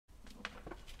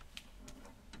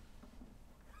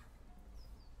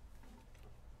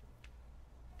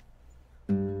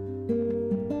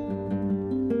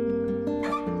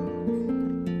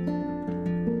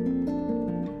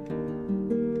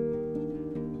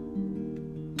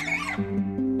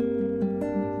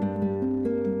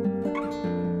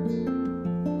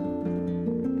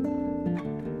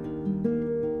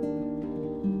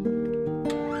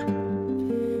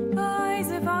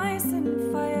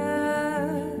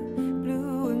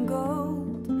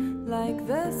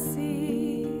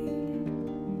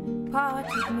part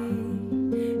of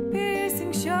me.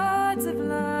 Piercing shards of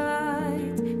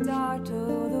light dart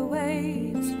o'er the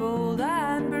waves, bold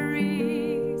and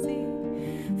breezy,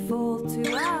 fall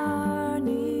to our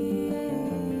knees.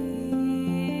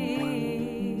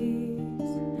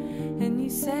 And you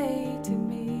say to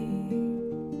me,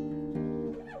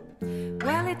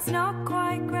 well, it's not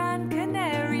quite Gran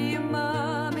Canaria,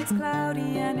 Mum. It's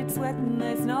cloudy and it's wet and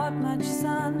there's not much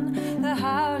sun. The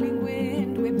howling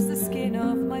wind whips the skin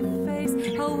off my face.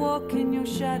 I'll walk in your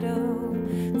shadow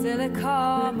till a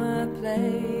calmer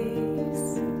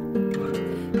place.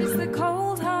 It's the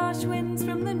cold, harsh winds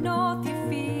from the north you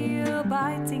feel,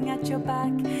 biting at your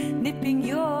back, nipping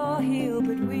your heel.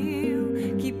 But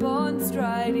we'll keep on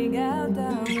striding out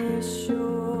down the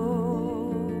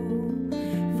shore.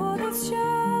 For there's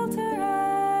shelter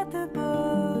at the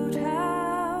boathouse,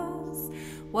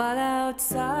 while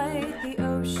outside the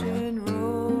ocean roars.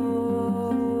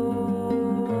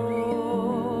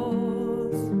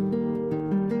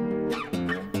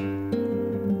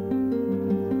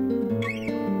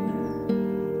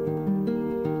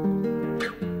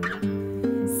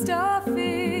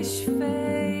 Starfish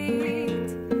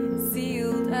fate,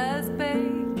 sealed as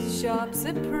bait, sharp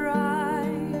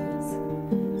surprise.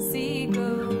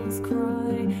 Seagulls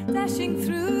cry, dashing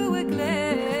through a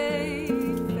glade.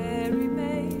 Fairy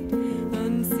maid,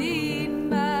 unseen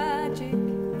magic,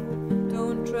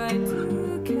 don't try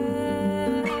to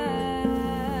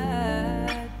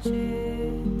catch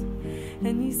it.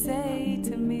 And you say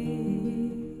to me,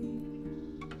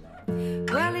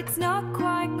 well, it's not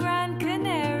quite Gran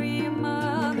Canaria,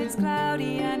 Mum. It's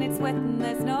cloudy and it's wet and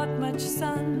there's not much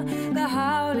sun. The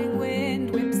howling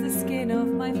wind whips the skin off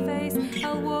my face.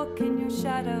 I'll walk in your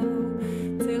shadow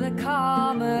till a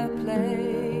calmer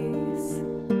place.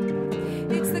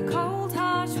 It's the cold,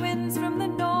 harsh winds from the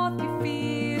north you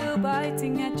feel,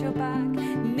 biting at your back,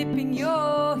 nipping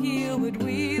your heel. But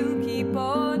we'll keep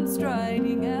on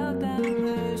striding out down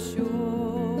the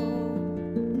shore.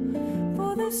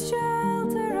 For there's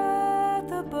shelter at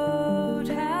the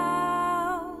boathouse,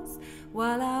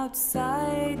 while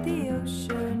outside the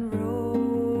ocean